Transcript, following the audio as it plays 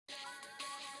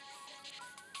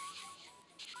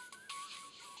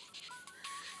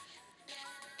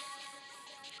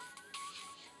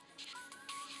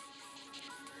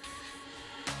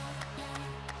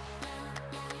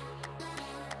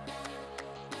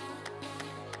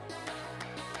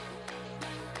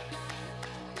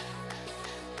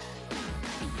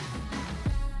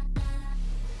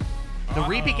The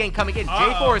repeat game coming in.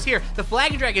 J4 is here. The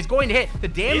flag and drag is going to hit. The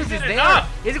damage is there.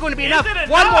 Enough? Is it going to be Is enough? it enough?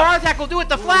 One more attack will do it.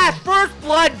 The flash. First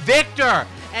blood victor.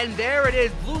 And there it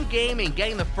is. Bloom Gaming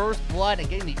getting the first blood and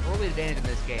getting the early advantage in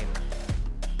this game.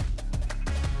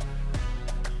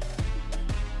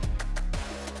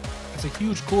 It's a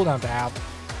huge cooldown to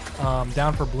have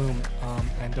down for Bloom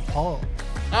and DePaul.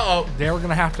 They were going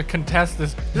to have to contest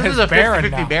this This is a Baron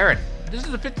 50-50 now. Baron. This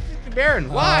is a 50-50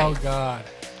 Baron. Why? Oh, God.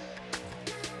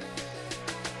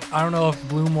 I don't know if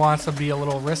Bloom wants to be a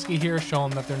little risky here, show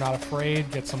them that they're not afraid,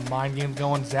 get some mind games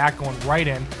going. Zach going right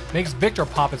in, makes Victor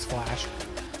pop his flash.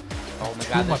 Oh my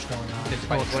Too God, much going on. This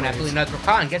fight is going absolutely nuts.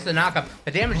 Rakan gets the knockup.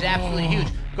 The damage is absolutely huge.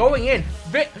 Going in,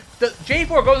 the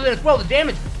J4 goes in as well. The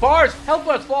damage, bars, health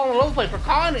bars falling all over the place.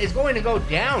 Rakan is going to go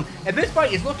down. And this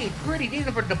fight is looking pretty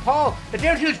decent for DePaul. The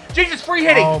damage is huge. Jinx is free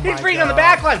hitting. Oh He's my free on the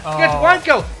God. backline. Gets one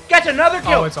kill. Gets another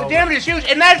kill. It's the over. damage is huge.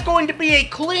 And that's going to be a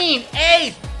clean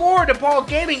ace for DePaul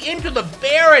Gaming into the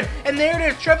Baron. And there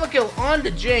it is. Triple kill on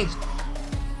the Jinx.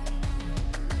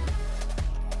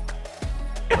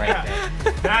 Right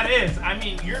there. That is. I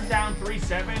mean, you're down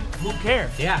 3-7. Who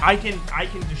cares? Yeah. I can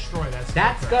destroy that.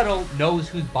 That Scuttle knows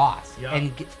who's boss. Yep.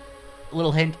 And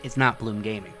little hint, it's not Bloom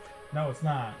Gaming. No, it's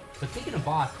not. But speaking of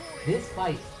boss, this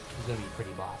fight is going to be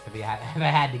pretty boss if I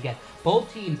had to guess.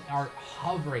 Both teams are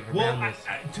hovering around this.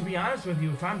 To be honest with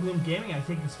you, if I'm Bloom Gaming, I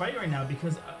take this fight right now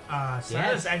because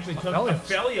Silas actually took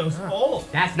Aphelios ult.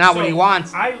 That's not what he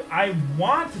wants. I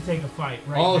want to take a fight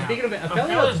right now. Speaking of it,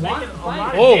 Aphelios making wants a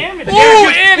lot to of damage.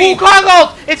 Annie!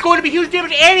 Ult! It's going to be huge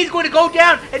damage. Annie's going to go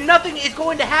down, and nothing is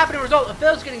going to happen as a result.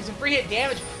 Aphelios getting some free hit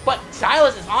damage, but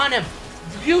Silas is on him.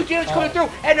 Huge damage coming through,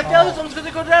 and Aphelios almost going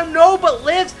to go down. No, but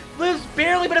lives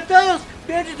barely, but Aphelios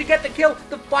manages to get the kill.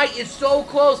 The fight is so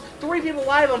close. 3 people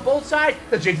alive on both sides.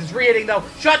 The Jinx is re-hitting though.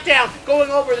 Shut down, going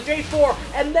over the J4,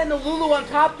 and then the Lulu on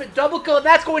top of it. Double kill, and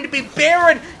that's going to be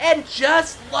Baron. And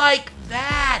just like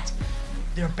that,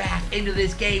 they're back into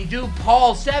this game.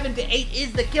 DePaul 7-8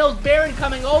 is the kills. Baron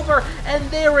coming over, and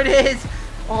there it is.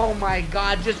 Oh my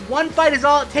God, just one fight is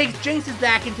all it takes. Jinx is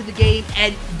back into the game,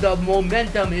 and the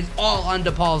momentum is all on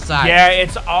DePaul's side. Yeah,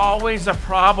 it's always a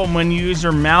problem when you use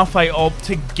your Malphite ult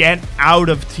to get out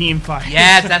of team fights.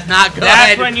 Yes, that's not good.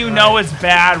 That's when you know it's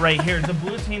bad right here. The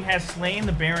blue team has slain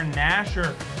the Baron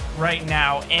Nashor right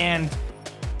now, and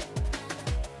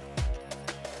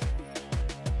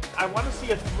I want to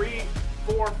see a 3,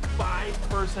 4, 5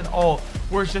 person ult.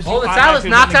 Where it's just and Silas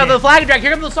knocks out the flag and drag.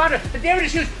 Here comes Lysandra. The damage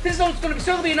is huge. This is going to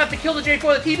certainly be enough to kill the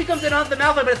J4. The TP comes in on the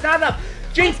Malphite, but it's not enough.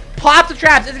 Jinx pops the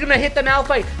traps. It's going to hit the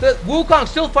Malphite. The Wukong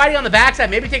still fighting on the backside,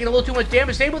 maybe taking a little too much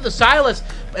damage. Same with the Silas.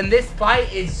 And this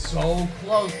fight is so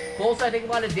close. Both sides taking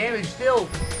a lot of damage. Still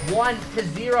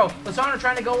 1-0. Lysandra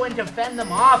trying to go in to fend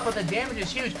them off, but the damage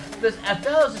is huge. This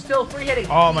Aphelios is still free hitting.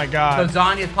 Oh my God. The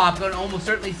Zhonya's pop going to almost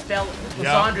certainly spell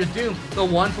Lysandra's doom. The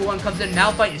 1-for-1 comes in.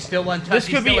 Malphite is still untouched. This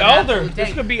could be Elder.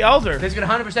 This could be Elder. This could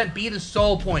 100% be the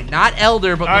soul point. Not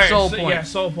Elder, but the soul point. Yeah,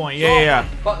 soul point. Yeah.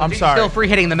 But I'm Jinx sorry. still free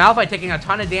hitting. The Malphite taking a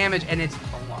ton of damage, and it's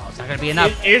not going to be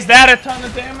enough. Is that a ton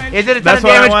of damage? Is it a ton That's of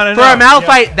what I damage? wanna For a know.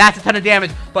 Malphite, Yeah. that's a ton of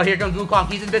damage. But here comes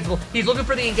Wukong. He's invincible. He's looking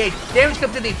for the engage. Damage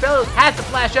comes in. The Aphelios has to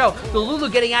flash out. The Lulu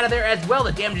getting out of there as well.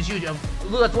 The damage is huge.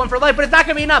 Lulu, that's 1 for life, but it's not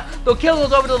going to be enough. The kill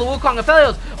goes over to the Wukong.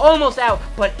 Aphelios almost out,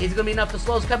 but is it going to be enough? The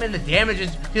slows come in. The damage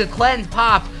is the cleanse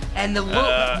popped. And the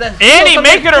Annie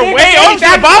making her way over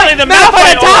to the bottom. The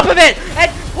Malphite on top of it.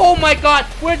 And oh my God,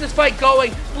 where's this fight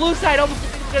going? Blue side almost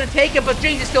going to take it, but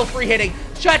Jinx is still free hitting.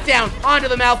 Shut down onto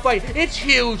the Malphite. It's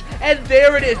huge. And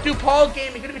there it is. DePaul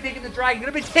Gaming going to be taking the Dragon.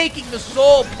 Going to be taking the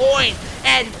soul point.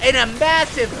 And in a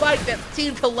massive fight that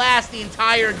seemed to last the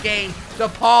entire game,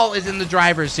 DePaul is in the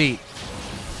driver's seat.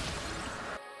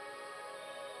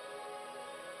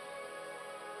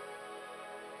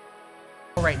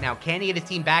 Right now, can he get his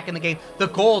team back in the game? The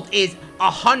gold is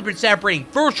 100 separating,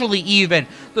 virtually even.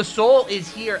 The soul is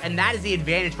here, and that is the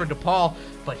advantage for DePaul.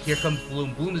 But here comes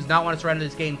Bloom. Bloom does not want to surrender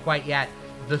this game quite yet.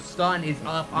 The stun is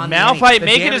up on Malphite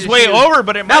making his way over,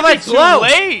 but it might be too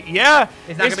late. Yeah,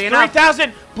 it's not going to be enough.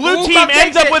 3,000. Blue team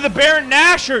ends up with a Baron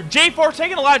Nashor. J4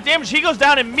 taking a lot of damage. He goes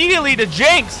down immediately to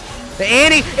Jinx. The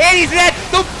Annie's dead.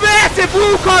 The massive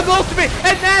Wukong ultimate,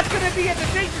 and that's going to be it. The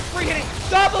Jinx is free hitting.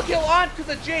 Double kill onto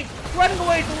the Jinx. Running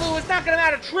away to Lulu. It's not going to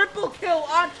matter. Triple kill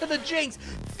onto the Jinx.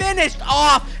 Finished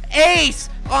off. Ace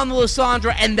on the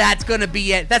Lysandra, and that's going to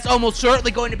be it. That's almost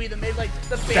certainly going to be the mid lane.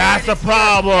 That's a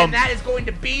problem. And that is going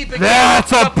to be the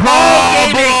That's game. a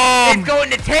problem. It's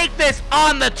going to take this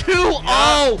on the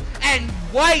 2-0 and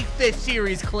wipe this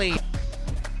series clean.